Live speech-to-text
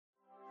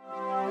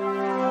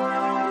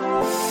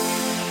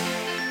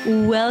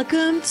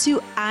Welcome to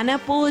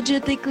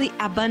Unapologetically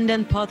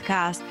Abundant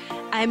Podcast.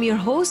 I'm your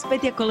host,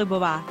 Petya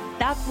Kolibova,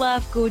 tough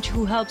love coach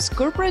who helps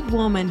corporate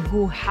women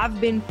who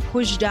have been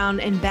pushed down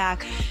and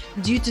back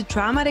due to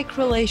traumatic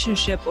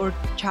relationship or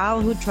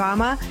childhood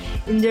trauma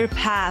in their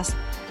past,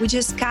 which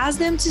has caused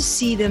them to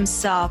see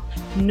themselves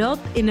not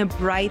in a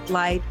bright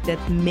light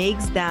that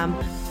makes them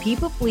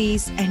people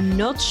please and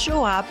not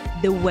show up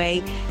the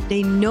way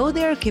they know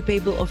they are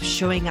capable of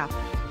showing up.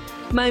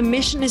 My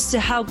mission is to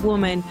help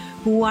women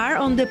who are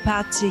on the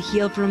path to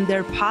heal from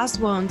their past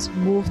wounds,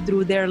 move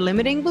through their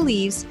limiting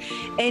beliefs,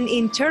 and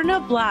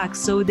internal blocks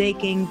so they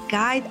can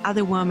guide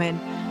other women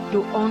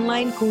through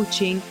online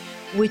coaching,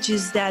 which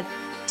is that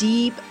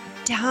deep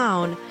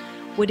down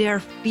what they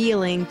are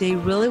feeling they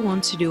really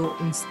want to do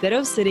instead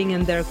of sitting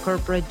in their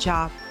corporate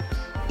job.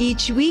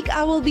 Each week,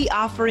 I will be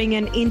offering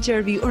an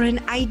interview or an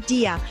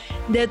idea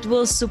that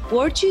will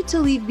support you to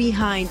leave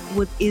behind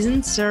what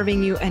isn't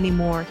serving you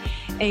anymore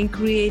and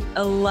create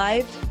a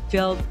life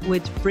filled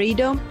with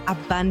freedom,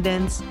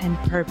 abundance, and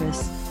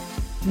purpose.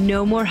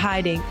 No more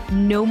hiding,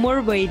 no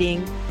more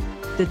waiting.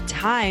 The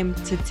time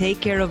to take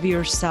care of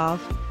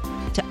yourself,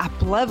 to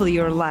up-level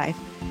your life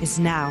is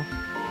now.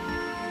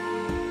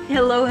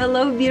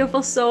 Hello,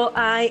 beautiful soul.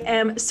 I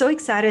am so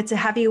excited to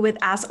have you with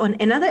us on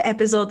another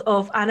episode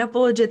of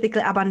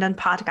Unapologetically Abundant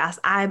Podcast.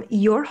 I'm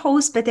your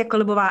host, Petya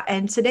Kolibova,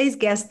 and today's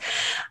guest,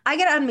 I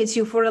gotta admit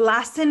you, for the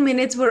last 10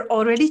 minutes, we're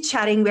already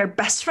chatting. We're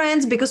best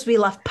friends because we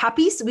love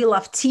puppies, we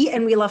love tea,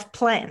 and we love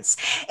plants.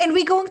 And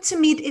we're going to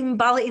meet in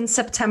Bali in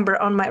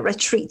September on my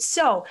retreat.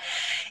 So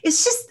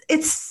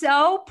it's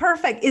so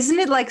perfect. Isn't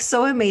it like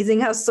so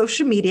amazing how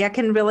social media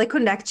can really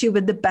connect you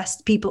with the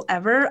best people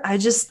ever? I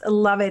just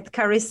love it.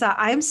 Carissa,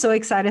 I'm so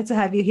excited to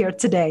have you here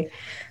today.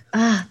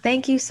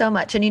 Thank you so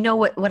much. And you know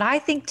what I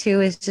think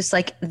too is just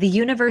like the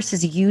universe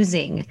is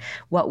using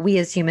what we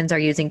as humans are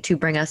using to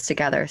bring us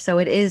together. So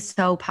it is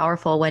so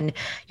powerful when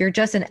you're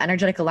just in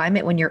energetic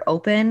alignment, when you're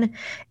open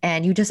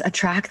and you just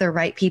attract the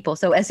right people.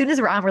 So as soon as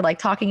we're on, we're like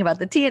talking about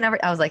the tea and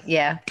everything. I was like,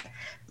 yeah,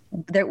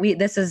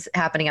 this is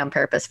happening on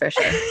purpose for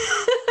sure.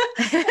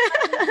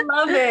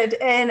 Love it.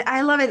 And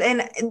I love it.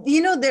 And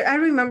I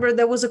remember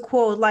there was a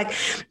quote like,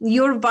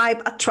 your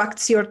vibe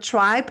attracts your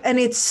tribe. And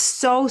it's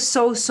so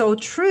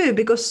true,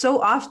 because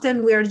so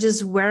often we're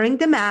just wearing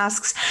the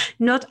masks,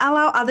 not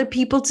allow other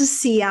people to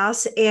see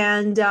us.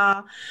 And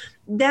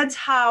that's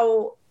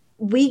how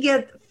we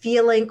get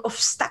feeling of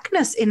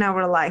stuckness in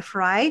our life,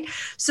 right?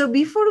 So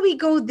before we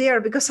go there,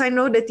 because I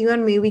know that you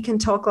and me, we can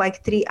talk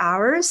like 3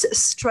 hours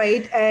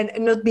straight and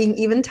not being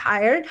even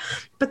tired.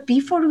 But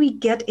before we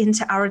get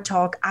into our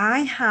talk,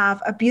 I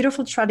have a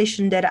beautiful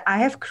tradition that I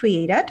have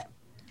created.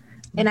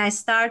 And I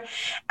start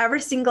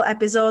every single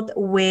episode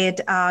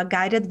with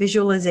guided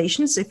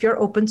visualizations. If you're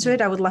open to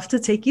it, I would love to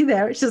take you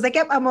there. She's like,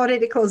 yep, I'm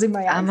already closing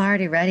my eyes. I'm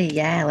already ready.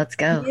 Yeah, let's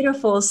go.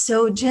 Beautiful.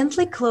 So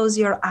gently close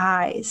your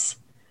eyes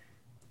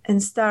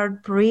and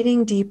start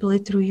breathing deeply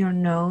through your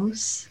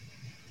nose,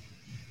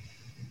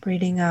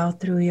 breathing out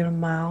through your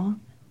mouth,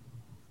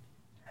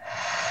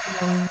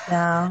 slowing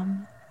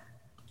down,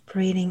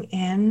 breathing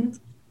in,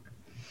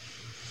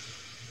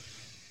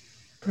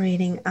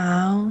 breathing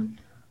out,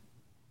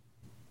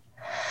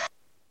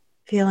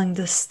 feeling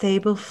the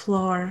stable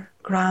floor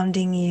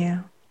grounding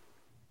you,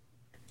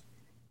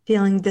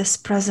 feeling this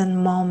present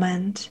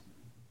moment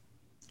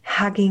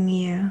hugging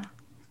you,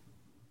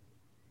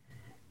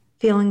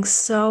 feeling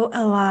so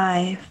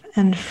alive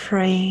and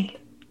free.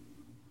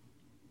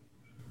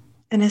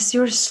 And as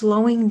you're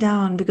slowing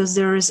down, because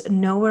there is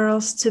nowhere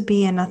else to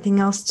be and nothing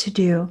else to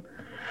do,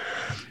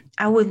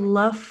 I would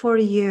love for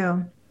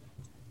you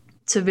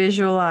to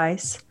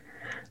visualize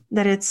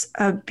that it's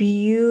a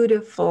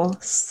beautiful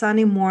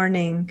sunny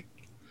morning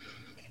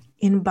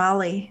in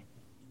Bali,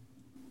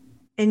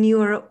 and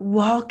you are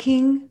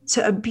walking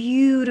to a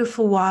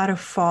beautiful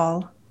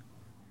waterfall.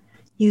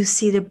 You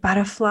see the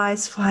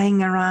butterflies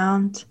flying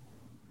around,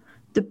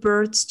 the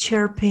birds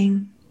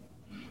chirping.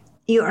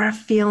 You are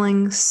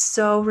feeling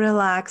so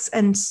relaxed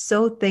and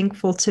so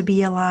thankful to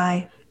be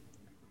alive.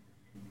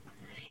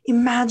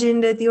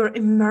 Imagine that you're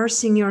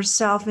immersing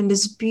yourself in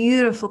this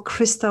beautiful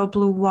crystal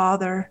blue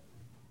water.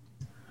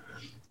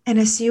 And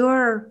as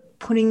you're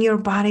putting your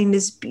body in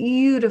this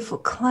beautiful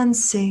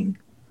cleansing,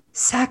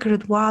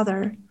 sacred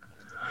water,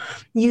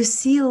 you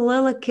see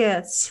little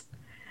kids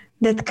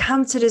that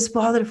come to this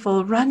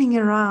waterfall running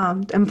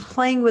around and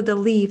playing with the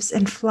leaves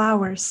and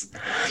flowers.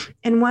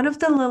 And one of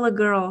the little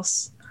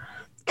girls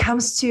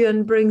comes to you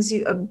and brings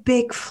you a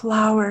big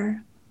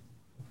flower.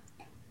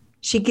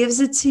 She gives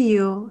it to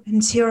you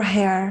into your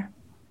hair.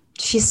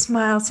 She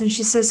smiles and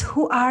she says,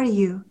 "Who are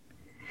you?"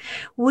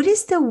 What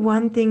is the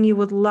one thing you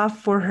would love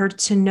for her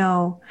to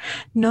know?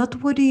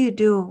 Not what do you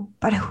do,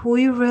 but who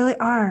you really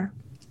are.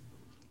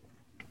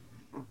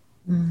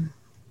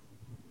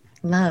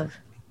 Love.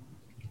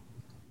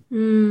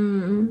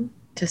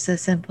 Just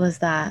as simple as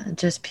that.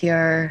 Just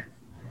pure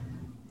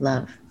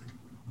love.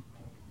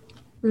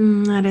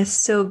 That is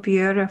so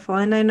beautiful.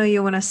 And I know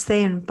you want to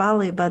stay in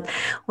Bali, but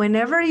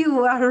whenever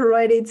you are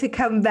ready to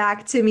come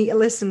back to me,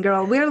 listen,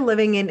 girl, we're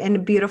living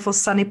in beautiful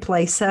sunny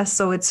places.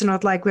 So it's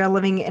not like we are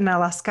living in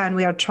Alaska and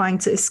we are trying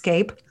to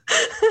escape.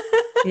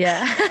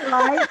 Yeah.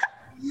 Right?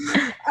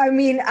 I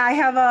mean, I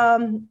have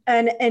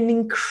an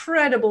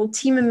incredible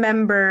team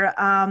member,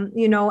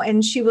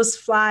 and she was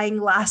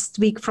flying last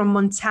week from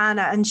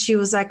Montana and she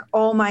was like,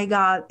 oh my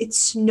God, it's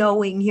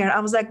snowing here. I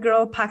was like,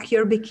 girl, pack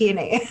your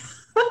bikini.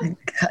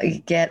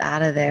 Get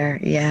out of there.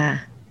 Yeah.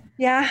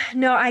 Yeah,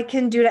 no, I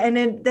can do that.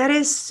 And that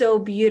is so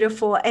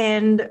beautiful.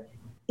 And,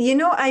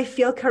 I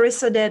feel,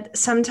 Carissa, that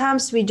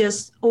sometimes we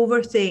just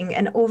overthink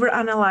and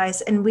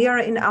overanalyze and we are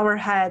in our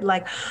head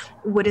like,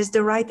 what is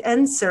the right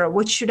answer?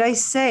 What should I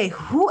say?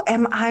 Who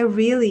am I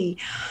really?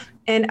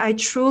 And I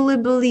truly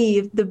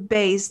believe the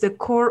base, the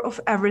core of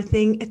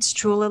everything, it's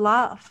truly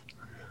love.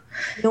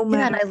 No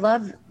matter.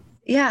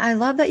 Yeah, and I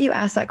love that you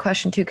asked that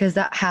question too, because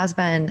that has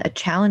been a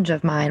challenge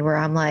of mine where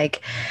I'm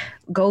like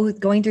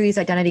going through these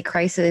identity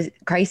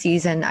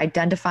crises and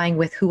identifying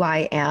with who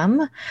I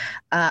am,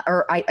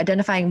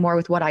 identifying more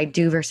with what I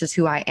do versus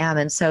who I am.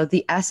 And so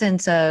the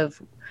essence of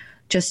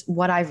just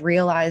what I've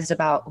realized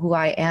about who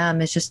I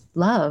am is just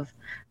love.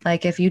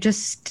 Like if you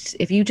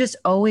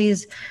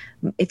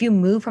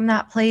move from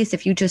that place,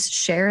 if you just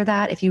share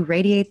that, if you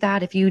radiate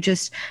that, if you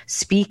just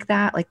speak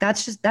that, like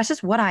that's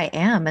just what I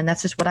am. And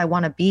that's just what I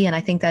want to be. And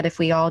I think that if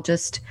we all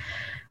just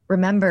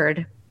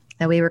remembered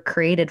that we were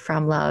created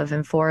from love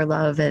and for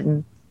love,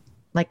 and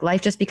like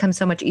life just becomes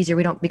so much easier.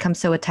 We don't become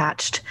so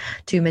attached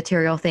to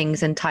material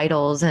things and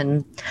titles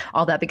and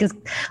all that, because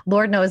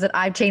Lord knows that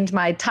I've changed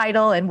my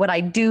title and what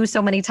I do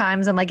so many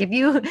times. And like, if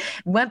you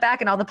went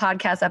back in all the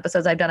podcast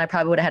episodes I've done, I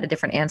probably would have had a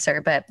different answer,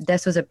 but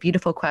this was a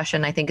beautiful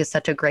question. I think is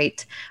such a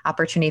great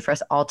opportunity for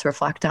us all to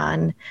reflect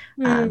on,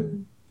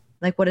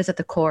 like what is at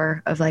the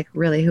core of like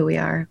really who we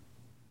are.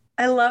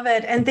 I love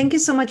it. And thank you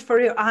so much for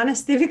your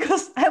honesty,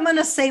 because I'm on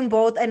the same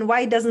boat. And why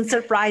it doesn't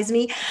surprise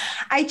me,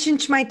 I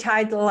changed my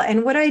title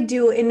and what I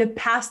do in the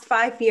past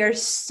 5 years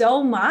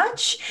so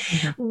much.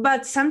 Mm-hmm.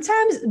 But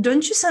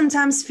don't you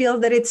sometimes feel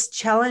that it's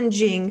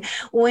challenging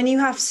when you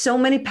have so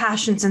many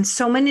passions and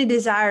so many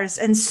desires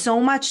and so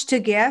much to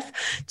give,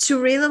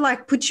 to really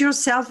like put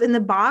yourself in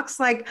the box?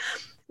 Like,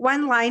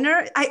 one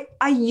liner.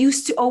 I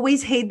used to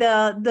always hate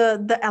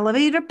the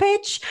elevator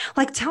pitch.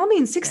 Like, tell me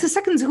in 60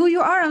 seconds who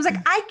you are. I was like,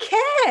 I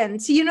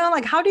can't,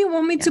 like, how do you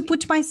want me to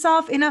put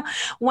myself in a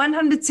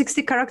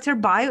 160 character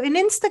bio in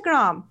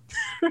Instagram?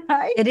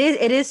 Right. It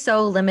is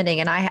so limiting.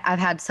 And I've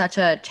had such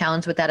a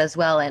challenge with that as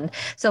well. And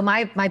so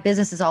my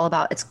business is all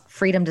about, it's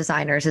Freedom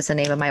Designers is the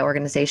name of my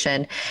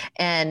organization.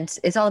 And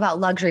it's all about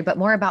luxury, but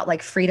more about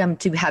like freedom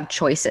to have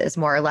choices,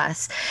 more or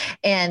less.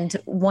 And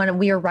when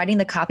we were writing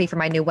the copy for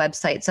my new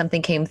website,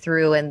 something came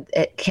through and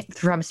it came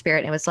from Spirit.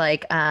 And it was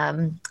like,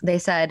 they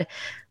said,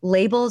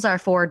 labels are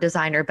for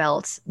designer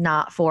belts,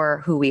 not for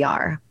who we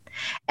are.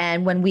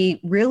 And when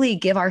we really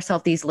give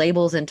ourselves these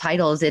labels and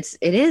titles, it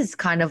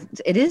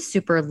is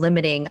super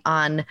limiting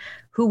on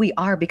who we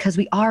are, because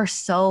we are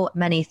so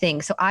many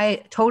things. So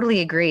I totally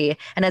agree.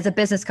 And as a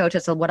business coach,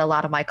 that's what a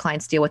lot of my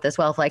clients deal with as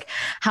well. Like,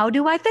 how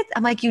do I fit?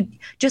 I'm like, you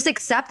just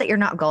accept that you're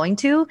not going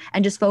to,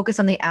 and just focus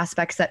on the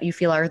aspects that you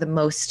feel are the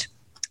most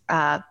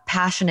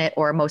passionate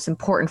or most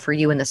important for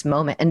you in this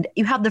moment. And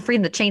you have the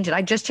freedom to change it.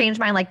 I just changed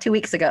mine like 2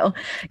 weeks ago,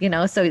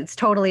 so it's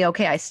totally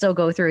okay. I still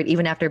go through it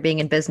even after being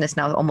in business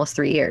now almost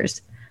 3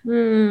 years.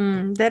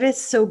 That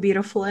is so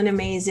beautiful and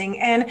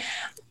amazing. And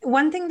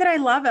one thing that I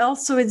love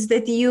also is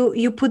that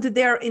you put it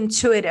there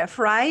intuitive,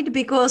 right?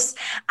 Because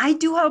I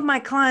do help my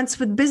clients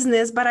with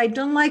business, but I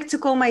don't like to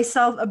call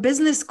myself a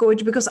business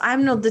coach, because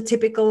I'm not the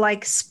typical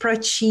like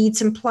spreadsheets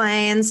and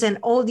plans and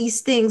all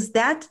these things.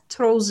 That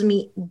throws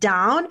me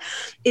down.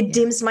 It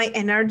dims my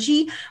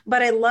energy.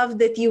 But I love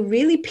that you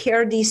really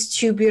pair these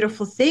two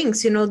beautiful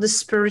things, the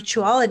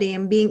spirituality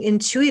and being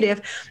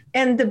intuitive,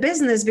 and the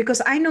business,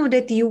 because I know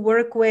that you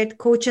work with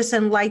coaches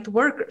and light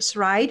workers,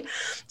 right?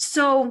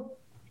 So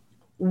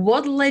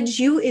what led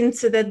you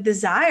into that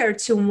desire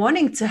to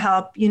wanting to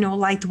help,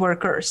 light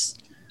workers?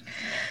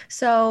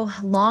 So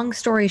long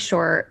story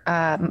short,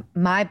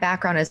 my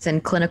background is in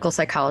clinical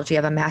psychology.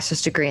 I have a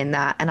master's degree in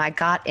that. And I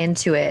got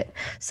into it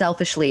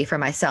selfishly for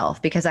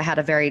myself because I had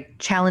a very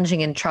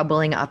challenging and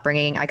troubling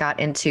upbringing. I got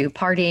into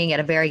partying at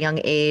a very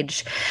young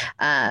age.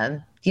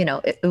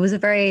 It was a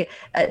very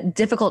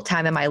difficult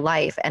time in my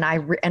life. And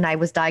I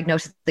was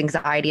diagnosed with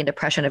anxiety and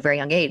depression at a very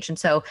young age. And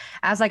so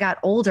as I got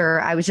older,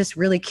 I was just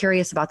really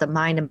curious about the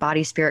mind and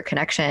body spirit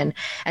connection.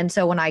 And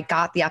so when I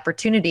got the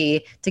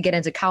opportunity to get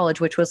into college,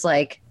 which was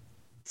like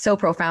so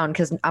profound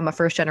because I'm a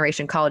first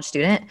generation college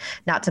student,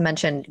 not to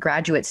mention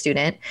graduate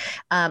student.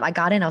 I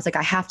got in, I was like,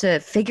 I have to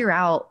figure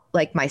out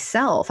like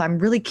myself. I'm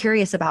really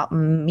curious about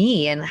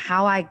me and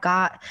how I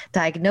got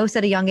diagnosed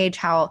at a young age,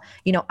 how,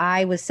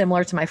 I was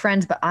similar to my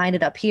friends, but I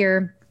ended up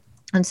here.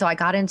 And so I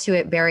got into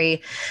it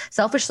very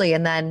selfishly.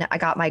 And then I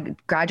got my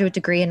graduate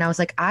degree and I was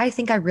like, I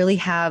think I really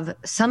have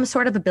some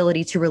sort of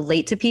ability to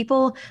relate to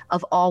people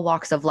of all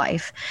walks of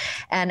life.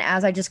 And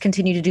as I just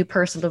continue to do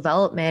personal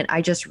development,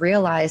 I just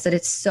realized that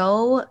it's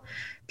so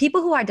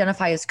people who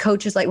identify as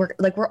coaches,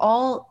 we're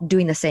all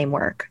doing the same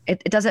work.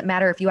 It doesn't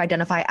matter if you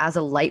identify as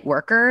a light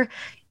worker,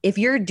 if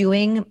you're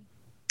doing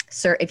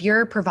if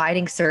you're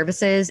providing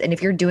services and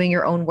if you're doing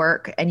your own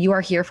work and you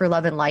are here for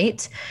love and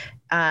light,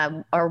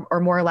 or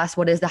more or less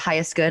what is the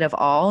highest good of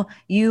all,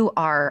 you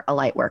are a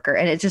light worker.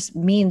 And it just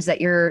means that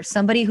you're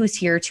somebody who's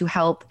here to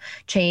help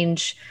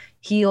change,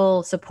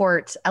 heal,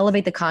 support,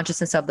 elevate the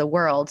consciousness of the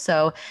world.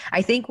 So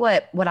I think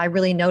what I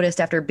really noticed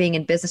after being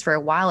in business for a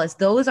while is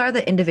those are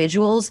the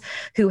individuals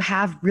who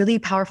have really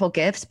powerful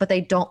gifts, but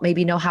they don't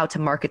maybe know how to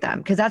market them.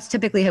 Because that's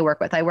typically who I work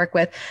with. I work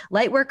with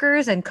light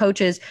workers and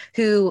coaches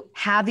who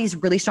have these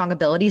really strong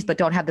abilities, but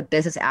don't have the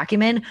business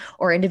acumen,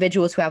 or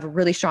individuals who have a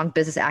really strong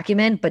business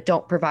acumen, but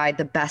don't provide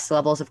the best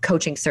levels of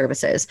coaching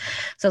services.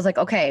 So I was like,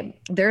 okay,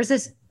 there's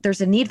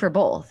a need for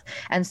both.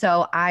 And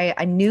so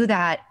I knew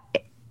that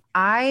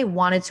I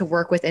wanted to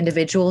work with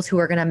individuals who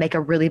are going to make a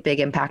really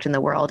big impact in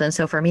the world. And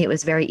so for me, it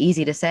was very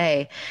easy to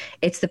say,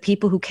 it's the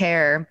people who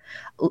care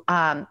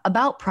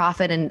about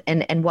profit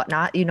and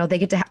whatnot. You know, they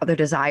get to have their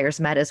desires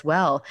met as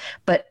well.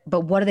 But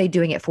what are they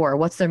doing it for?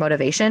 What's their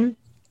motivation?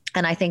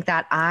 And I think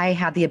that I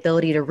have the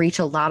ability to reach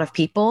a lot of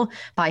people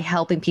by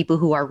helping people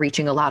who are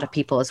reaching a lot of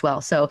people as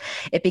well. So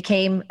it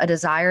became a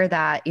desire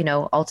that, you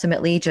know,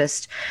 ultimately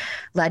just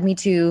led me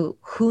to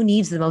who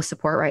needs the most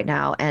support right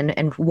now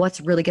and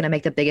what's really going to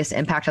make the biggest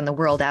impact on the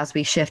world as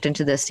we shift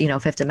into this, you know,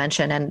 fifth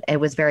dimension. And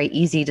it was very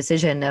easy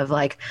decision of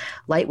like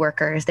light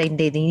workers. They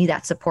need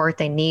that support.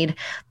 They need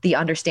the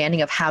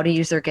understanding of how to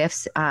use their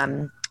gifts,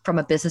 from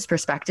a business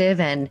perspective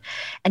and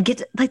they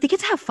get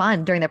to have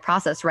fun during the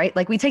process, right?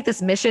 Like we take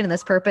this mission and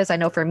this purpose, I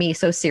know for me,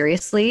 so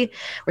seriously,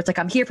 where it's like,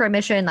 I'm here for a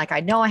mission. Like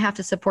I know I have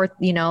to support,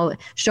 you know,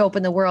 show up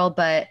in the world,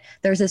 but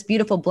there's this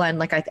beautiful blend.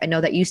 Like I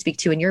know that you speak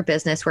to in your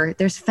business where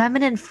there's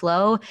feminine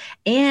flow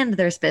and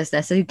there's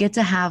business. So you get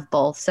to have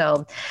both.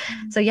 So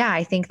yeah,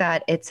 I think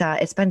that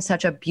it's been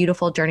such a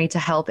beautiful journey to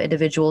help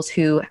individuals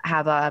who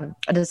have a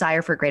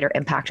desire for greater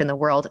impact in the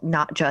world,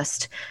 not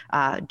just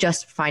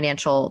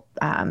financial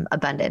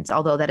abundance,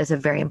 although that is a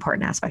very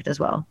important aspect as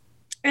well.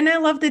 And I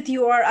love that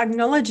you are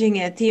acknowledging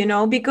it, you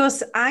know,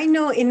 because I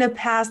know in the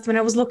past when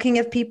I was looking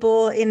at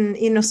people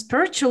in a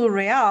spiritual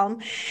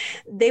realm,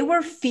 they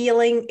were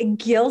feeling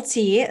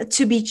guilty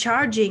to be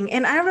charging.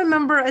 And I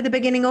remember at the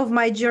beginning of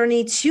my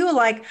journey too,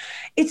 like,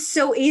 it's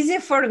so easy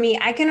for me.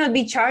 I cannot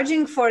be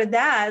charging for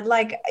that.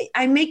 Like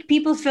I make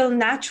people feel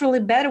naturally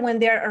better when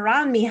they're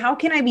around me. How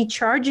can I be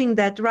charging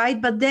that,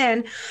 right? But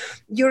then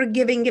you're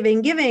giving,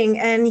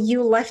 and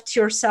you left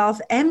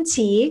yourself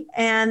empty.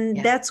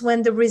 And that's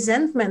when the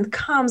resentment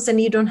comes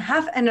and you don't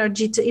have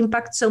energy to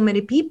impact so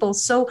many people.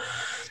 So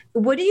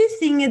what do you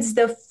think is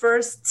the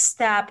first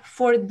step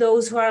for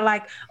those who are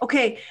like,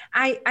 okay,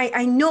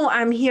 I know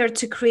I'm here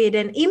to create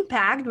an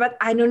impact, but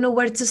I don't know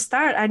where to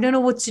start. I don't know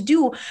what to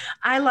do.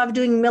 I love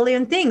doing a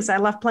million things. I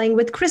love playing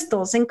with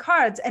crystals and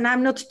cards, and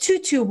I'm not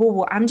too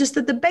woo-woo. I'm just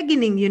at the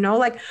beginning, you know,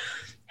 like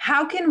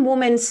how can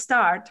women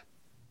start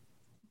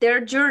their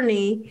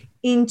journey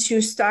into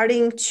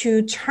starting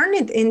to turn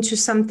it into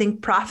something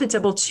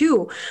profitable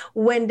too,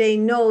 when they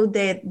know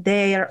that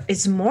there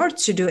is more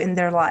to do in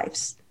their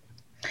lives?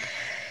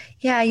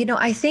 Yeah, you know,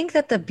 I think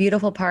that the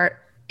beautiful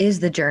part is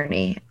the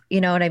journey. You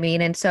know what I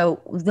mean? And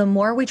so the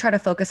more we try to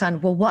focus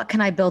on, well, what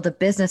can I build a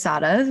business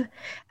out of?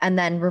 And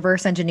then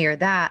reverse engineer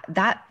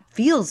that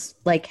feels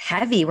like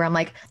heavy, where I'm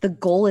like, the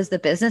goal is the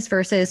business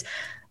versus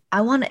I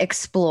want to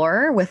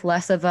explore with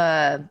less of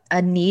a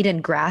need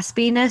and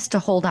graspiness to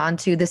hold on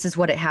to this is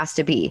what it has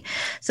to be.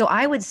 So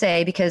I would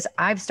say, because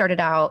I've started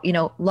out, you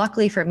know,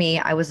 luckily for me,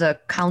 I was a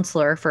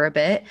counselor for a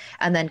bit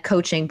and then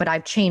coaching, but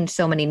I've changed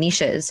so many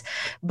niches.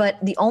 But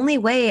the only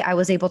way I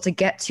was able to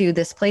get to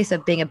this place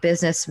of being a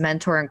business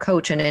mentor and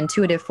coach and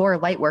intuitive for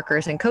light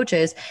workers and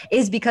coaches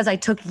is because I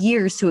took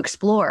years to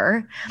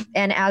explore.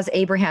 And as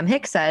Abraham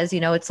Hicks says,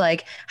 you know, it's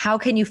like, how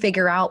can you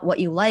figure out what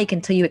you like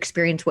until you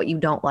experience what you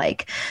don't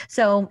like?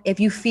 So if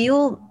you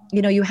feel,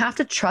 you know, you have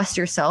to trust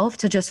yourself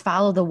to just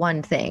follow the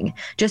one thing,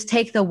 just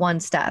take the one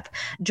step,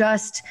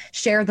 just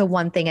share the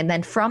one thing. And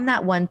then from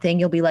that one thing,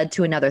 you'll be led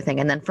to another thing.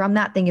 And then from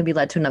that thing, you'll be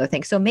led to another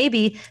thing. So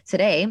maybe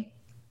today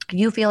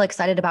you feel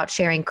excited about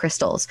sharing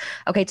crystals.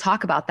 Okay,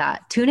 talk about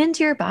that. Tune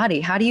into your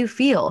body. How do you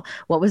feel?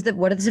 What is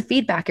the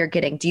feedback you're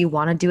getting? Do you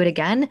want to do it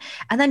again?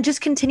 And then just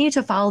continue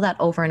to follow that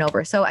over and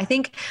over. So I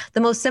think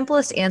the most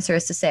simplest answer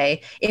is to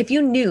say, if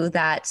you knew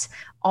that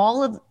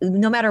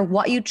no matter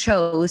what you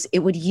chose, it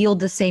would yield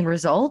the same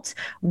result,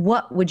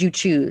 what would you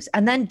choose?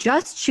 And then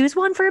just choose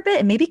one for a bit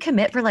and maybe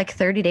commit for like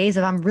 30 days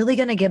if I'm really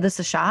going to give this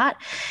a shot.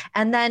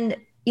 And then,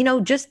 you know,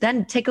 just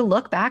then take a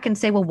look back and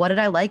say, well, what did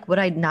I like? What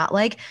did I not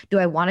like? Do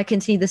I want to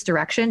continue this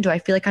direction? Do I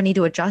feel like I need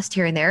to adjust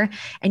here and there?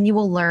 And you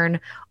will learn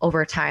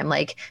over time.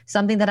 Like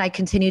something that I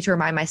continue to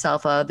remind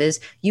myself of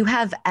is you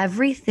have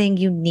everything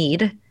you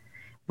need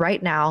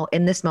right now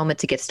in this moment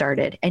to get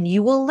started. And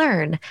you will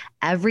learn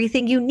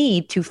everything you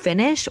need to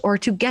finish or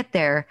to get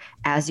there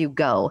as you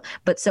go.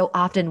 But so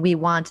often we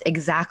want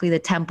exactly the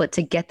template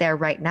to get there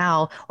right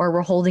now, or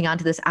we're holding on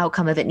to this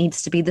outcome of it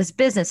needs to be this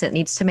business, it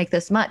needs to make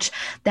this much,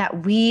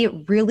 that we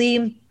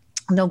really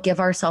don't give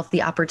ourselves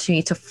the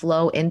opportunity to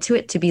flow into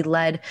it, to be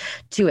led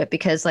to it.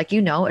 Because like,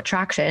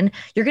 attraction,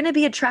 you're going to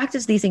be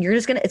attracted to these things.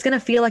 It's going to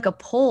feel like a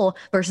pull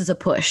versus a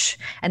push.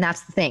 And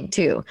that's the thing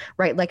too,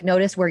 right? Like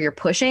notice where you're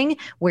pushing,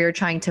 where you're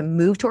trying to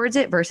move towards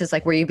it versus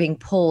like where you're being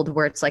pulled,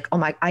 where it's like, oh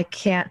my, I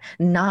can't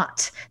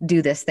not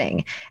do this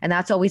thing. And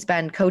that's always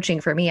been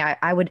coaching for me.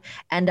 I would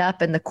end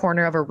up in the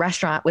corner of a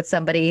restaurant with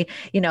somebody,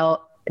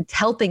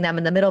 helping them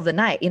in the middle of the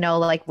night,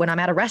 like when I'm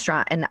at a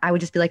restaurant, and I would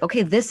just be like,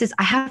 okay,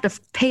 I have to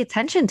pay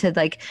attention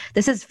to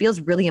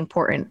feels really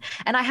important.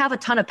 And I have a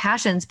ton of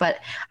passions, but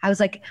I was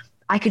like,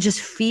 I could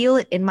just feel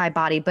it in my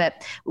body.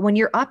 But when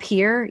you're up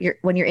here,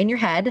 when you're in your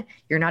head,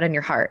 you're not in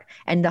your heart.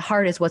 And the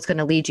heart is what's going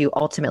to lead you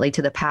ultimately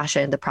to the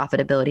passion, the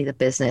profitability, the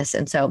business.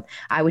 And so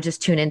I would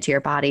just tune into your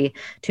body,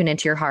 tune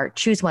into your heart,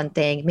 choose one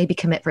thing, maybe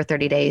commit for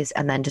 30 days,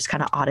 and then just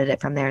kind of audit it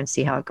from there and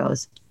see how it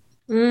goes.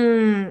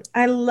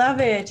 I love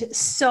it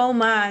so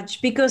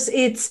much because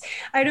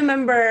I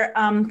remember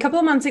a couple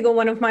of months ago,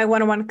 one of my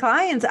one-on-one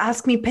clients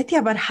asked me,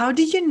 Petya, but how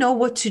did you know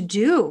what to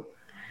do?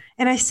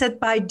 And I said,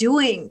 by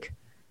doing.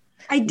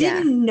 I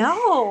didn't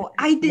know.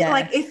 I did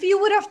like, if you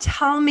would have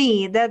told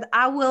me that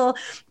I will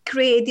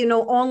create,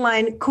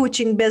 online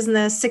coaching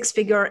business,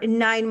 6-figure in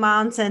 9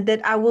 months, and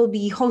that I will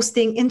be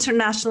hosting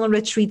international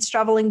retreats,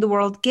 traveling the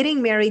world,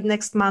 getting married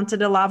next month to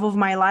the love of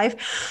my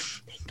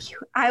life. Thank you.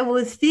 I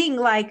would think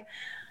like,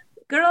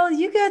 girl,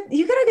 you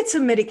gotta get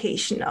some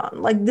medication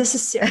on. Like, this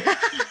is serious,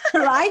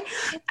 right?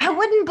 I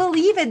wouldn't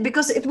believe it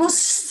because it was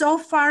so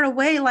far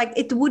away. Like,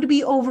 it would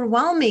be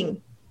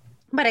overwhelming.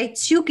 But I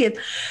took it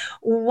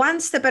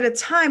one step at a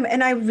time,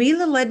 and I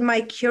really let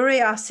my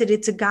curiosity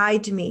to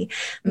guide me.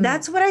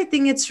 That's what I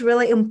think it's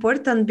really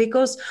important,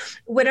 because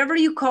whatever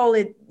you call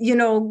it,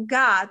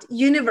 God,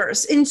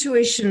 universe,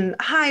 intuition,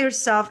 higher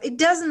self, it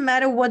doesn't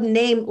matter what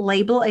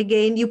label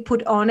again you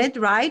put on it,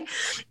 right?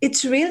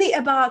 It's really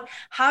about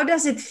how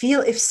does it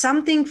feel? If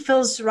something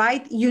feels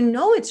right,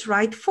 it's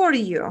right for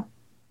you.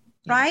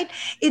 Right?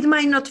 It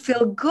might not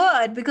feel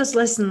good because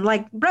listen,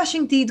 like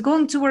brushing teeth,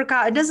 going to work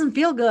out, it doesn't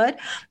feel good,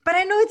 but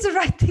I know it's the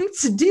right thing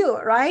to do,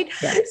 right?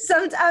 Yes.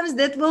 Sometimes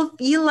that will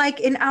feel like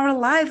in our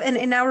life and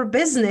in our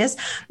business,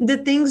 the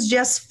things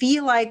just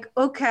feel like,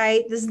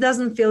 okay, this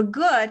doesn't feel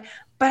good,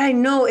 but I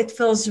know it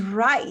feels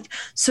right.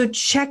 So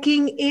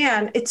checking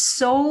in, it's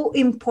so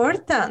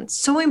important,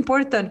 so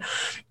important.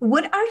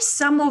 What are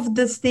some of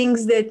the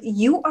things that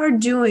you are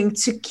doing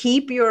to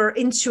keep your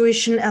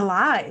intuition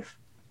alive?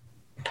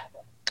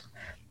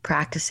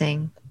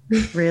 Practicing.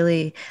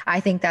 Really,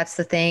 I think that's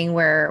the thing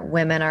where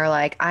women are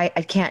like, I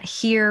can't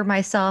hear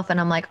myself. And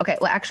I'm like, okay,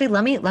 well, actually,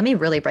 let me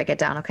really break it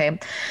down. Okay.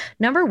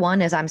 Number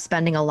one is I'm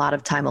spending a lot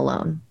of time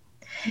alone.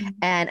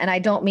 And I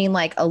don't mean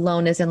like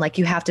alone as in like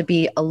you have to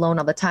be alone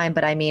all the time,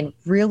 but I mean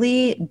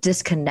really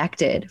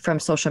disconnected from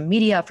social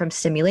media, from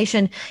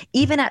stimulation,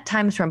 even at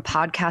times from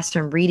podcasts,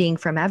 from reading,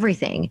 from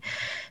everything,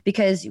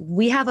 because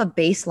we have a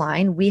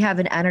baseline, we have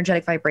an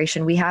energetic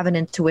vibration, we have an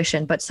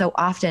intuition, but so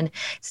often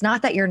it's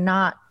not that you're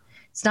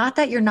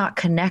not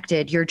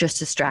connected, you're just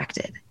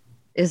distracted.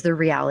 Is the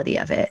reality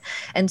of it.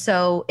 And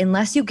so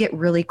unless you get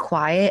really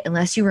quiet,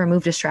 unless you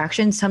remove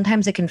distractions,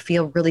 sometimes it can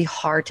feel really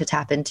hard to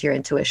tap into your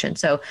intuition.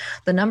 So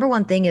the number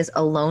one thing is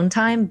alone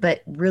time,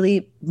 but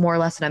really more or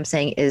less what I'm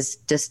saying is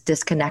just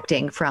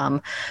disconnecting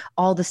from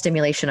all the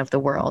stimulation of the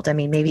world. I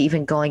mean, maybe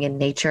even going in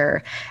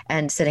nature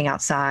and sitting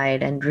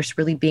outside and just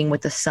really being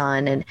with the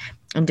sun and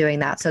doing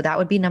that. So that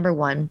would be number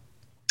one.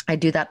 I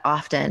do that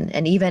often.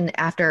 And even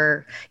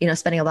after,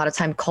 spending a lot of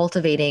time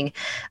cultivating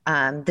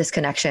this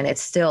connection,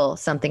 it's still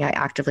something I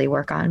actively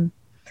work on.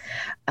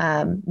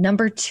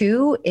 Number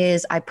two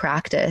is I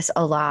practice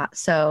a lot.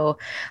 So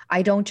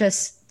I don't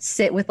just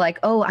sit with like,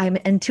 oh, I'm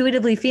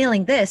intuitively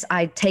feeling this.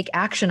 I take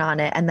action on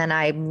it. And then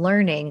I'm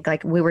learning,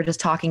 like we were just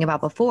talking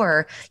about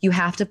before, you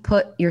have to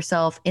put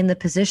yourself in the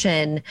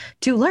position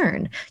to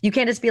learn. You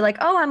can't just be like,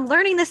 oh, I'm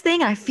learning this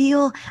thing. I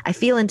feel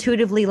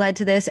intuitively led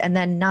to this, and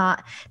then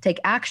not take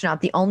action on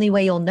it. The only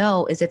way you'll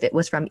know is if it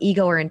was from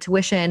ego or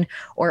intuition,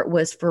 or it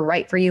was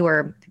right for you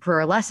or for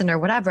a lesson or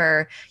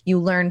whatever. You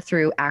learn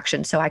through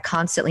action. So I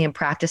constantly am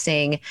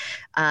practicing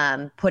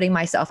putting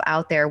myself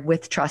out there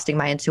with trusting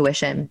my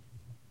intuition.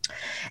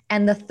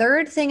 And the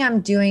third thing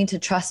I'm doing to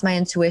trust my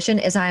intuition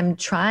is I'm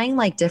trying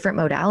like different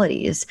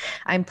modalities.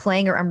 I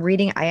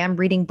am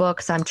reading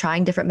books. I'm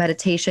trying different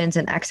meditations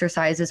and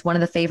exercises.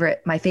 One of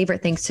my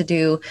favorite things to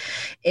do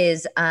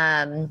is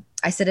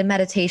I sit in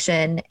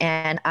meditation,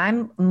 and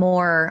I'm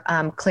more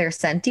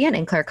clairsentient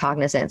and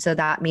claircognizant. So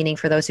that meaning,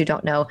 for those who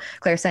don't know,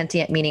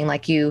 clairsentient meaning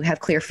like you have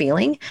clear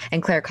feeling,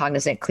 and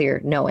claircognizant,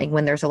 clear knowing,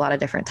 when there's a lot of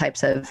different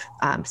types of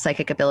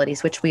psychic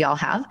abilities, which we all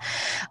have.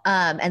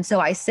 And so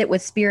I sit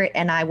with spirit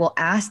and I will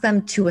ask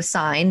them to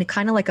assign,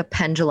 kind of like a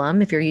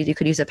pendulum. If you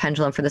could use a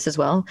pendulum for this as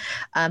well.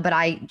 But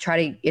I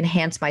try to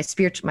enhance my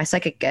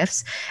psychic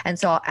gifts. And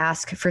so I'll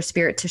ask for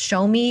spirit to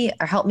show me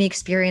or help me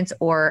experience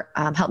or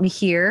help me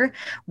hear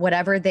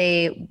whatever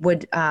they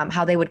would,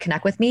 how they would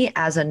connect with me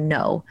as a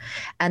no.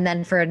 And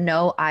then for a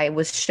no, I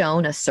was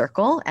shown a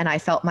circle and I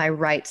felt my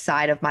right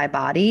side of my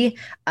body,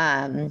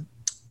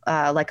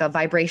 like a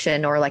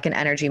vibration or like an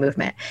energy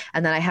movement.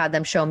 And then I had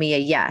them show me a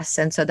yes.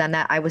 And so then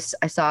I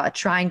saw a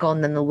triangle,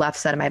 and then the left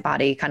side of my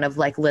body kind of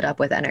like lit up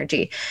with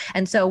energy.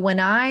 And so when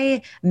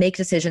I make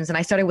decisions, and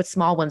I started with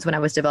small ones when I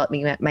was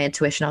developing my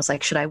intuition, I was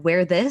like, should I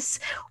wear this?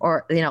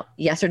 Or,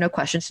 yes or no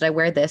question. Should I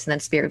wear this? And then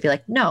spirit would be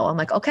like, no. I'm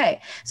like, okay.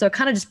 So I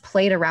kind of just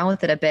played around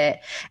with it a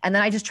bit. And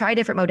then I just tried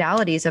different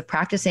modalities of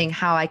practicing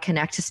how I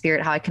connect to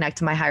spirit, how I connect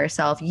to my higher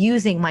self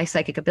using my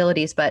psychic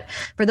abilities. But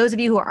for those of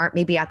you who aren't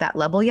maybe at that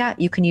level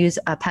yet, you can use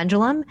a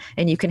pendulum,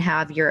 and you can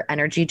have your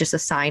energy just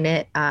assign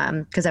it,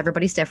 because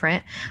everybody's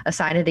different,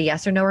 assign it a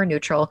yes or no or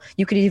neutral.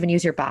 You could even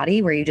use your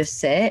body, where you just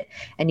sit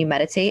and you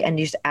meditate and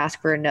you just ask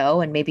for a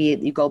no, and maybe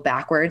you go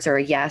backwards, or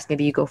a yes,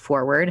 maybe you go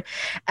forward.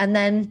 And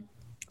then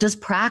just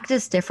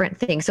practice different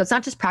things. So it's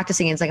not just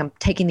practicing, it's like I'm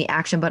taking the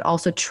action, but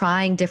also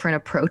trying different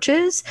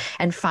approaches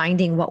and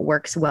finding what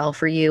works well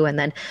for you. And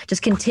then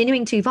just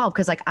continuing to evolve.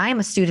 Cause like I am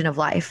a student of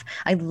life.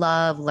 I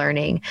love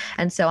learning.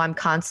 And so I'm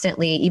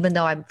constantly, even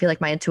though I feel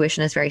like my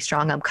intuition is very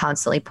strong, I'm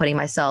constantly putting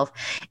myself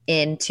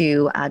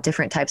into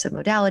different types of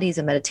modalities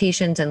and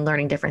meditations and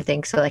learning different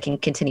things so that I can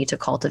continue to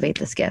cultivate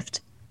this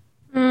gift.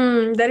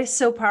 That is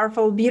so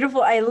powerful.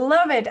 Beautiful. I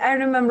love it. I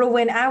remember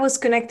when I was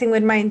connecting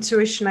with my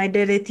intuition, I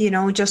did it,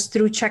 just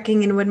through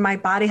checking in with my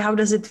body. How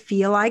does it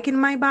feel like in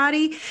my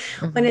body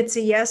when it's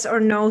a yes or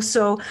no?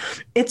 So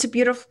it's a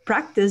beautiful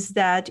practice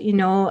that,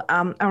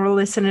 our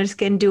listeners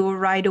can do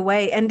right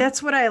away. And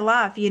that's what I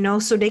love,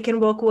 so they can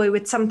walk away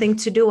with something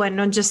to do and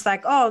not just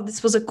like, oh,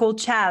 this was a cool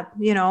chat,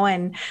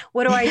 and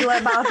what do I do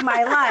about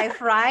my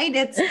life? Right.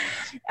 It's,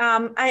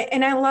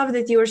 I love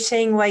that you were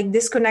saying like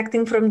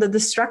disconnecting from the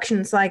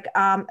distractions, like,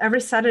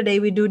 every Saturday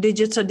we do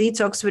digital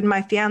detox with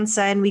my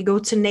fiance, and we go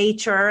to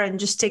nature and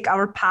just take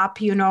our pop,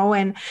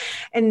 and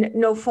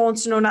no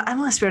phones,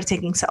 unless we're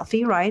taking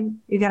selfie, right?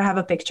 You got to have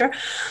a picture.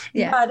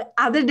 Yeah. But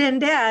other than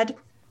that,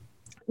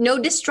 no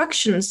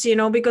distractions,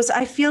 because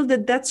I feel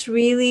that that's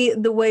really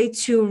the way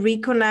to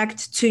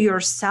reconnect to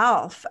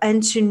yourself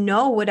and to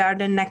know what are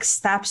the next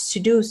steps to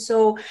do.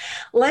 So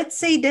let's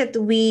say that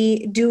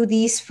we do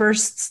these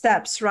first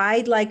steps,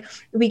 right? Like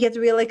we get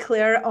really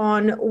clear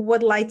on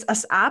what lights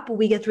us up.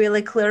 We get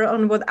really clear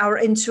on what our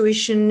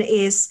intuition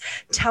is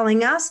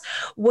telling us.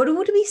 What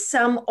would be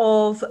some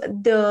of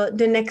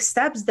the next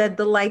steps that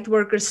the light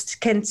workers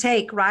can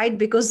take, right?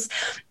 Because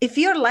if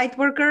you're a light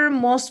worker,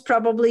 most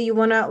probably you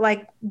want to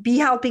like be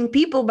helping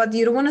people, but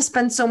you don't want to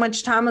spend so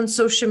much time on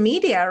social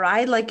media,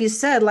 right? Like you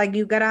said, like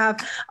you got to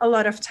have a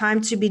lot of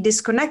time to be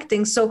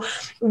disconnecting. So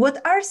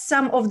what are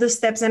some of the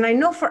steps? And I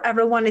know for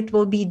everyone it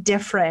will be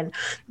different,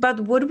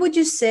 but what would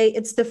you say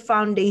it's the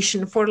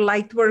foundation for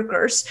light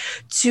workers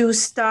to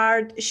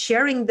start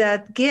sharing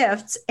that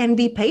gifts and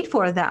be paid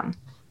for them?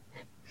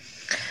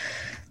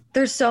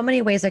 There's so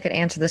many ways I could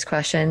answer this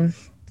question.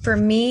 For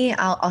me,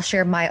 I'll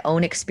share my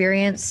own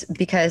experience,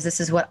 because this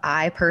is what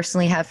I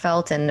personally have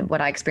felt and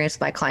what I experienced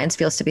with my clients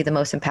feels to be the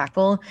most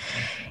impactful,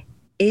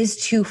 is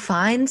to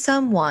find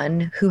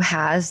someone who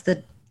has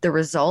the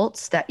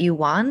results that you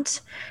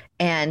want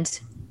and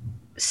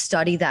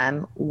study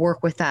them,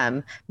 work with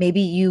them.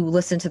 Maybe you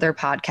listen to their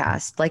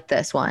podcast like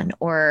this one,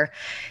 or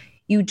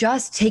you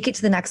just take it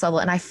to the next level.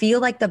 And I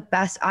feel like the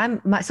best,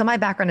 my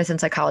background is in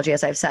psychology,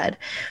 as I've said.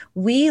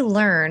 We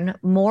learn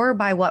more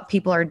by what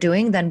people are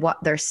doing than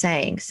what they're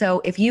saying.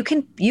 So if you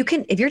can,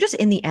 if you're just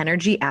in the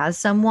energy as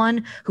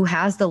someone who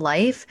has the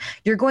life,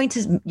 you're going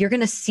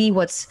to see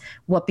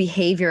what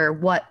behavior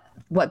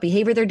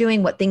they're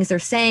doing, what things they're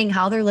saying,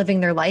 how they're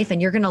living their life.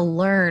 And you're going to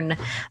learn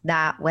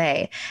that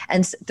way.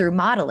 And through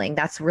modeling,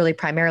 that's really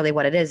primarily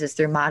what it is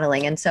through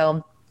modeling. And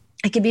so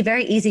it can be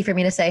very easy for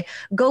me to say,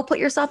 go put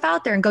yourself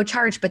out there and go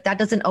charge, but that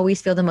doesn't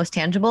always feel the most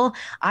tangible.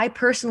 I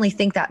personally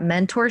think that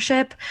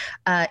mentorship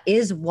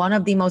is one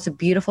of the most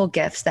beautiful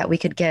gifts that we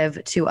could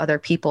give to other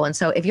people. And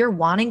so if you're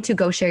wanting to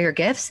go share your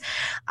gifts,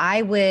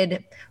 I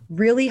would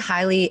really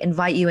highly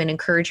invite you and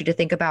encourage you to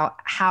think about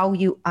how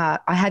you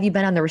have you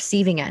been on the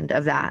receiving end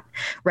of that,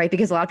 right?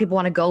 Because a lot of people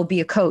want to go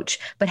be a coach,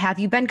 but have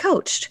you been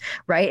coached,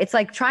 right? It's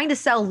like trying to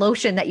sell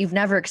lotion that you've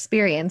never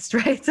experienced,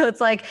 right? So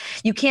it's like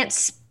you can't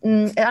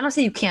I don't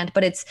say you can't,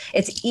 but it's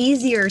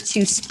easier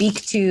to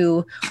speak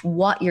to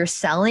what you're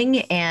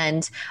selling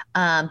and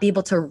be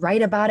able to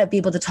write about it, be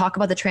able to talk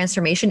about the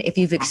transformation if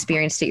you've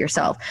experienced it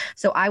yourself.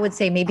 So I would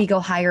say maybe go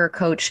hire a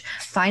coach,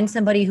 find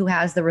somebody who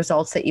has the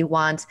results that you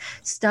want,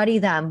 study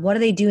them, What are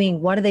they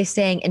doing? What are they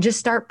saying? And just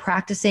start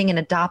practicing and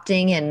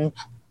adopting and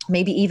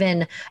maybe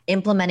even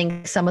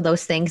implementing some of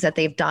those things that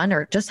they've done,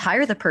 or just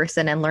hire the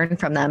person and learn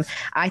from them.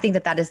 I think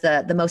that that is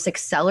the most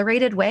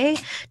accelerated way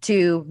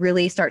to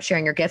really start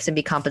sharing your gifts and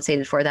be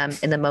compensated for them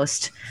in the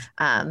most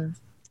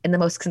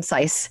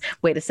concise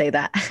way to say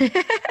that.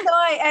 No,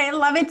 I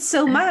love it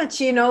so much,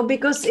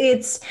 because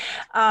it's,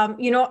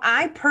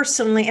 I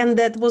personally, and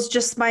that was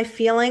just my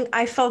feeling,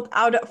 I felt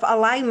out of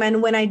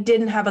alignment when I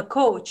didn't have a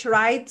coach,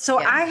 right?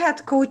 So Yeah. I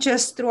had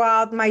coaches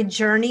throughout my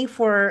journey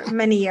for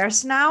many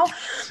years now,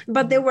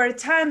 but there were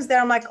times that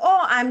I'm like,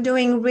 oh, I'm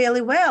doing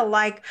really well.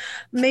 Like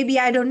maybe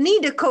I don't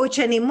need a coach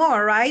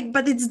anymore, right?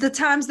 But it's the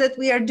times that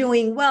we are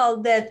doing well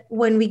that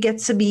when we get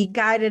to be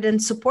guided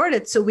and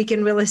supported so we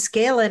can really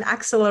scale and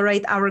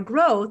accelerate our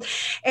growth.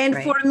 And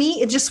Right. for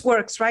me, it just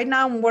works. Right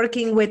now, I'm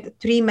working with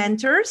 3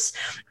 mentors,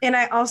 and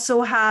I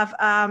also have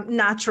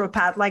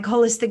naturopath, like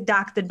holistic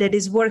doctor that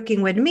is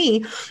working with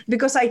me,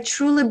 because I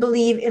truly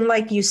believe in,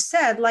 like you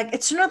said, like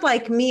it's not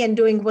like me and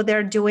doing what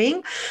they're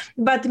doing,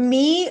 but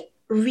me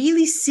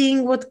really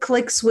seeing what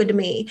clicks with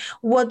me,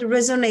 what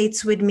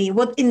resonates with me,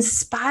 what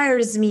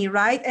inspires me,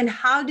 right? And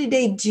how do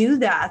they do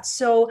that?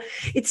 So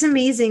it's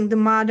amazing, the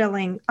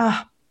modeling.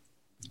 Oh,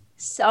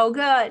 so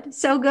good.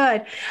 So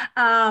good.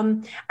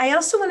 I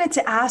also wanted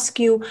to ask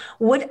you,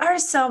 what are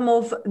some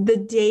of the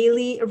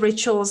daily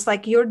rituals,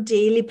 like your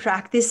daily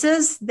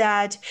practices,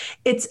 that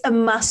it's a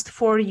must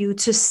for you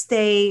to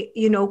stay,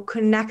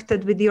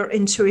 connected with your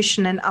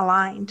intuition and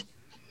aligned?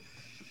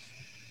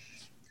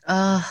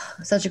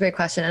 Such a great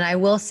question. And I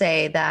will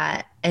say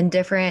that in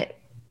different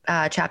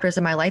chapters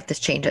of my life, this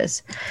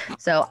changes.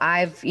 So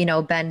I've,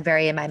 been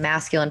very in my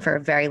masculine for a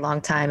very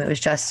long time. It was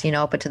just,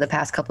 up until the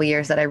past couple of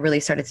years that I really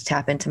started to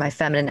tap into my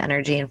feminine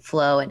energy and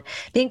flow and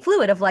being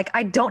fluid of like,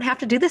 I don't have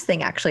to do this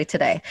thing actually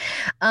today.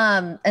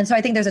 And so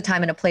I think there's a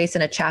time and a place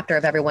in a chapter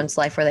of everyone's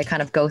life where they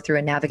kind of go through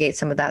and navigate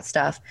some of that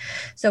stuff.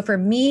 So for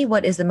me,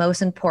 what is the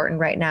most important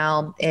right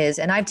now is,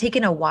 and I've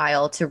taken a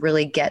while to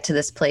really get to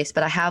this place,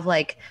 but I have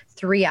like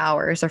 3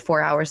 hours or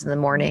 4 hours in the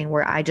morning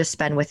where I just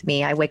spend with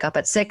me. I wake up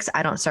at 6.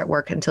 I don't start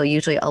work until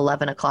usually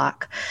 11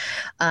 o'clock.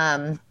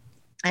 And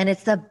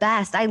it's the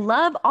best. I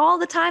love all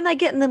the time I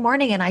get in the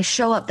morning, and I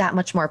show up that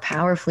much more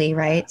powerfully.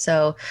 Right.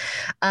 So,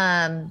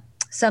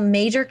 some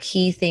major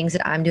key things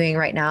that I'm doing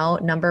right now.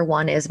 Number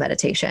one is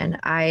meditation.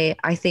 I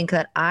think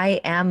that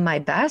I am my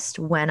best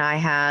when I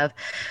have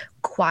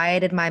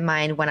quieted my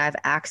mind, when I've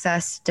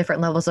accessed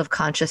different levels of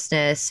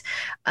consciousness,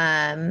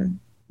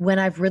 when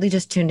I've really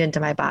just tuned into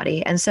my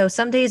body. And so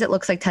some days it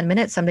looks like 10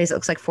 minutes, some days it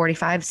looks like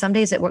 45, some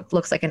days it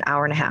looks like an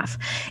hour and a half.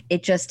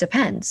 It just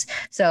depends.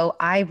 So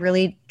I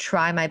really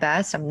try my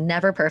best. I'm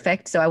never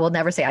perfect. So I will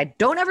never say I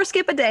don't ever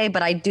skip a day,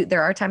 but I do.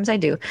 There are times I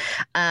do.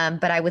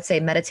 But I would say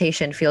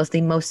meditation feels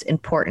the most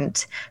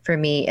important for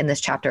me in this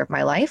chapter of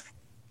my life.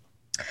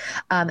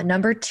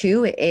 Number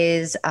 2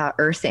 is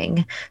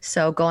earthing.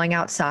 So going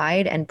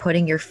outside and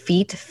putting your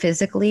feet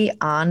physically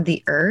on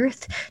the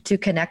earth to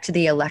connect to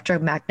the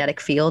electromagnetic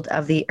field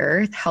of the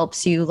earth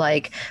helps you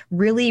like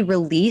really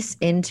release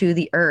into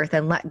the earth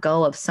and let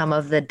go of some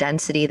of the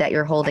density that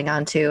you're holding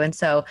on to. And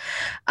so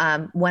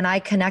when I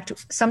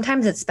connect,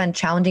 sometimes it's been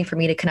challenging for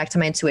me to connect to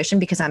my intuition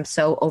because I'm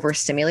so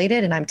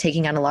overstimulated and I'm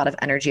taking on a lot of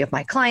energy of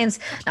my clients,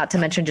 not to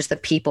mention just the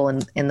people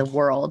in the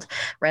world,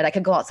 right? I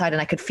could go outside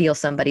and I could feel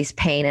somebody's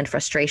pain and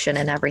frustration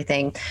and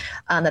everything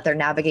that they're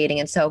navigating.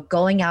 And so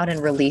going out and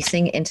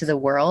releasing into the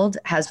world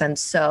has been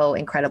so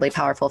incredibly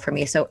powerful for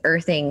me. So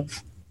earthing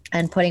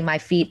and putting my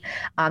feet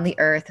on the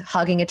earth,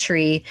 hugging a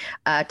tree,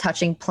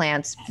 touching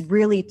plants,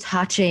 really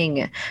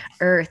touching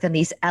earth and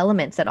these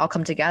elements that all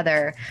come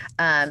together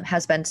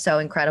has been so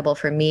incredible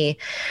for me.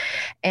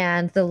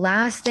 And the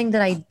last thing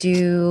that I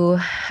do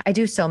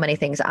so many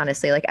things,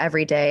 honestly, like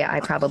every day I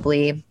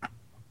probably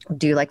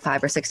do like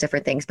 5 or 6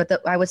 different things. But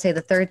I would say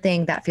the third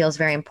thing that feels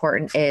very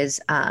important is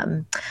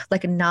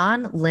like a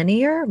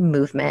non-linear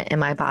movement in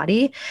my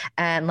body,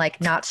 and like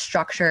not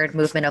structured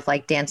movement of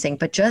like dancing,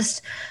 but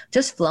just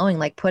flowing,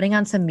 like putting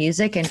on some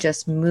music and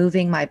just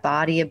moving my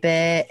body a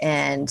bit,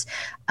 and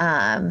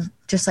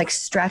just like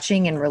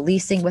stretching and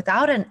releasing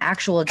without an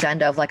actual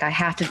agenda of like, I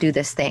have to do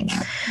this thing.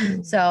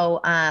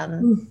 So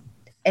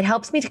it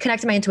helps me to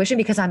connect to my intuition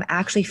because I'm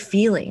actually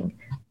feeling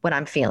what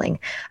I'm feeling.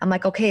 I'm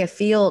like, okay, I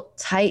feel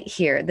tight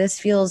here. This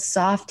feels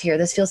soft here.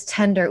 This feels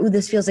tender. Ooh,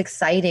 this feels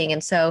exciting.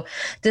 And so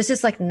this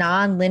is like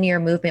non-linear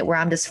movement where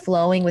I'm just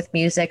flowing with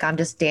music. I'm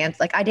just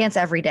like I dance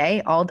every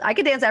day. I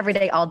could dance every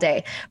day, all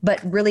day,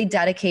 but really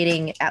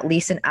dedicating at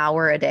least an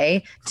hour a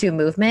day to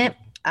movement.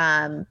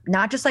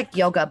 Not just like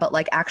yoga, but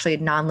like actually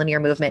non-linear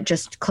movement,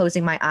 just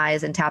closing my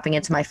eyes and tapping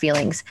into my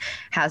feelings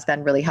has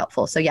been really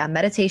helpful. So yeah,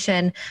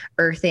 meditation,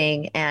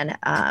 earthing, and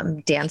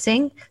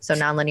dancing. So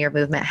non-linear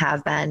movement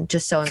have been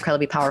just so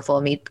incredibly powerful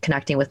in me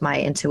connecting with my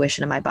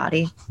intuition and my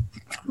body.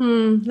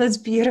 That's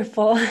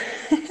beautiful.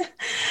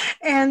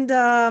 And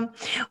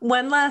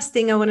one last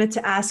thing I wanted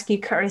to ask you,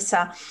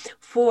 Carissa,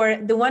 for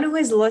the one who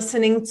is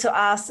listening to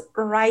us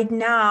right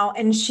now,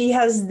 and she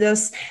has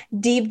this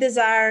deep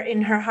desire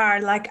in her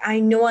heart, like, I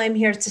know I'm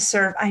here to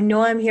serve. I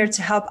know I'm here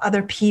to help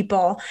other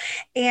people.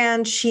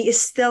 And she is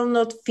still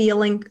not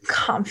feeling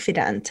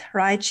confident,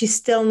 right? She's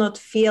still not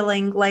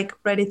feeling like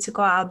ready to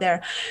go out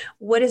there.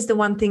 What is the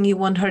one thing you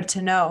want her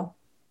to know?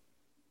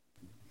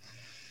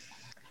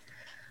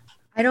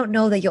 I don't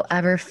know that you'll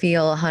ever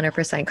feel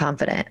 100%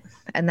 confident.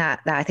 And that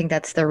I think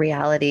that's the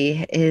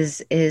reality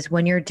is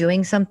when you're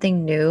doing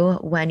something new,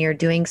 when you're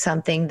doing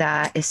something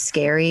that is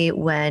scary,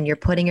 when you're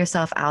putting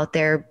yourself out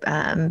there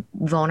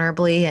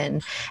vulnerably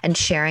and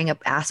sharing an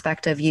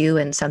aspect of you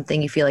and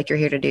something you feel like you're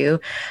here to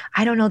do,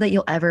 I don't know that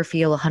you'll ever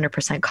feel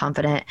 100%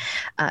 confident,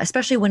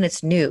 especially when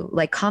it's new.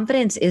 Like,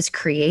 confidence is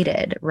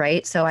created,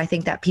 right? So I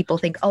think that people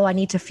think, oh, I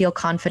need to feel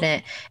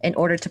confident in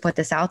order to put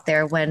this out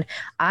there, when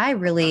I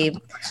really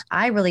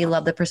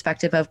love the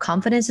perspective of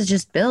confidence is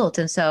just built.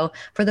 And so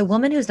for the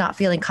woman who's not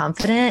feeling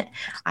confident,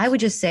 I would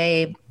just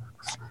say,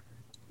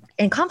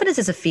 and confidence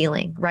is a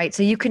feeling, right?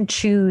 So you can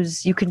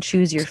choose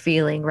your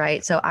feeling,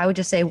 right? So I would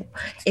just say,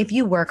 if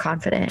you were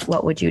confident,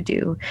 what would you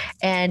do?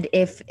 And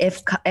if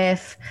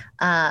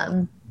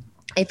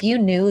you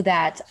knew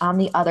that on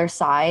the other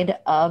side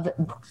of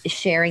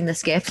sharing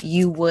this gift,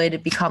 you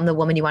would become the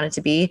woman you wanted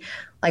to be,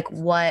 like,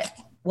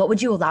 what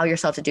would you allow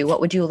yourself to do? What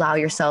would you allow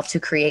yourself to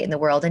create in the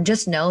world? And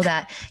just know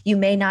that you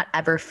may not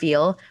ever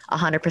feel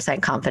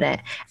 100%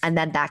 confident, and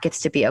then that gets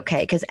to be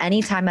okay. Because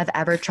anytime I've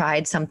ever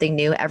tried something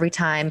new, every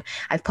time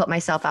I've put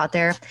myself out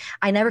there,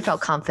 I never felt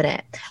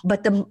confident.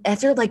 But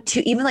after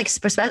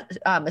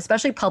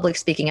especially public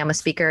speaking, I'm a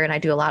speaker and I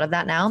do a lot of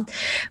that now,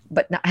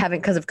 but not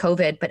having because of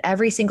COVID. But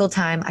every single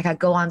time I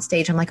go on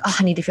stage, I'm like, oh,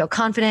 I need to feel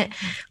confident.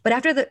 But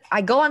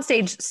I go on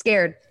stage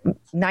scared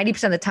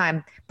 90% of the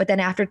time. But then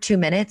after 2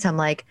 minutes, I'm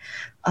like,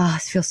 oh,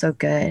 this feels so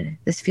good.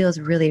 This feels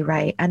really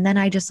right. And then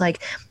I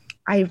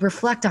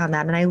reflect on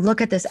that and I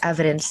look at this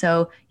evidence.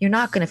 So you're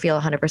not going to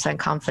feel 100%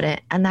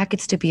 confident, and that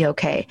gets to be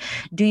okay.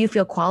 Do you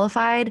feel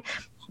qualified?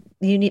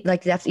 You need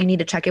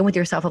to check in with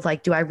yourself of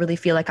like, do I really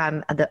feel like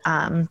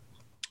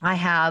I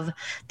have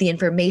the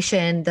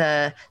information,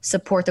 the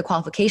support, the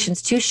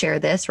qualifications to share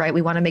this, right?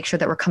 We want to make sure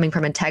that we're coming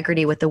from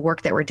integrity with the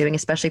work that we're doing,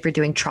 especially if you're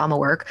doing trauma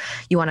work.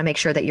 You want to make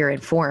sure that you're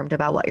informed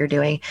about what you're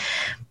doing.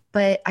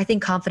 But I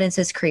think confidence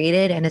is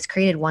created, and it's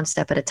created one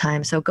step at a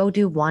time. So go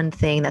do one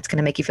thing that's going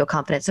to make you feel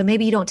confident. So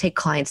maybe you don't take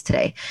clients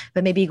today,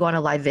 but maybe you go on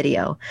a live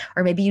video,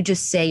 or maybe you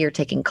just say you're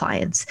taking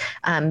clients.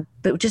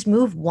 But just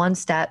move one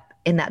step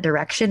in that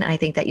direction. And I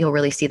think that you'll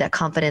really see that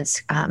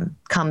confidence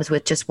comes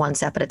with just one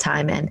step at a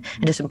time and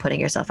just from putting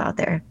yourself out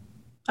there.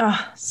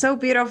 Oh, so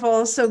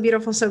beautiful, so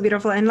beautiful, so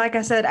beautiful. And like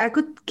I said, I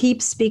could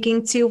keep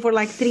speaking to you for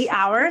like 3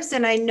 hours,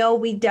 and I know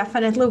we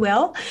definitely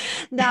will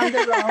down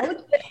the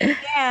road.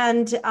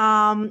 And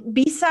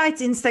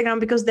besides Instagram,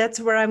 because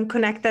that's where I'm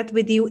connected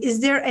with you,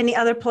 is there any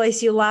other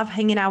place you love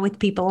hanging out with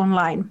people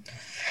online?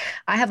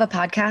 I have a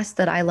podcast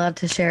that I love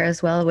to share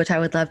as well, which I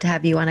would love to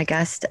have you on a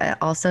guest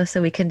also,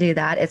 so we can do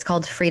that. It's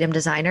called Freedom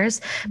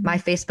Designers. My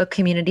Facebook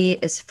community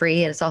is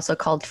free, and it's also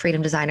called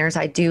Freedom Designers.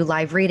 I do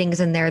live readings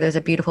in there. There's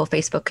a beautiful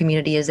Facebook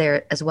community is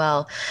there as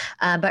well.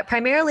 But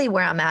primarily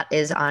where I'm at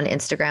is on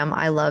Instagram.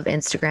 I love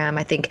Instagram.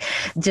 I think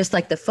just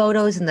like the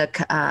photos and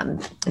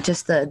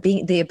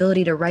the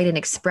ability to write and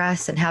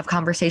express and have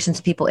conversations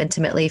with people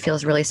intimately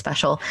feels really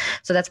special.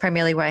 So that's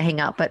primarily where I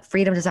hang out. But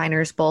Freedom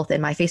Designers, both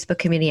in my Facebook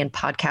community and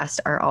podcast,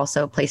 are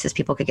also places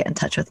people could get in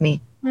touch with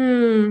me.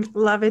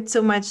 Love it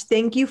so much.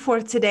 Thank you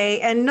for today.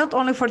 And not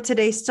only for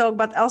today's talk,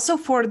 but also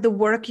for the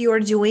work you are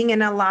doing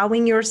and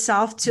allowing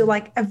yourself to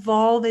like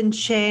evolve and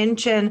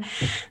change, and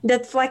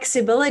that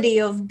flexibility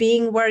of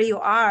being where you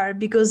are,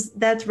 because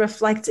that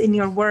reflects in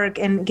your work,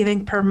 and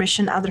giving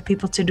permission other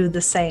people to do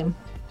the same.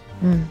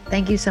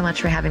 Thank you so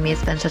much for having me.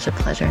 It's been such a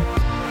pleasure.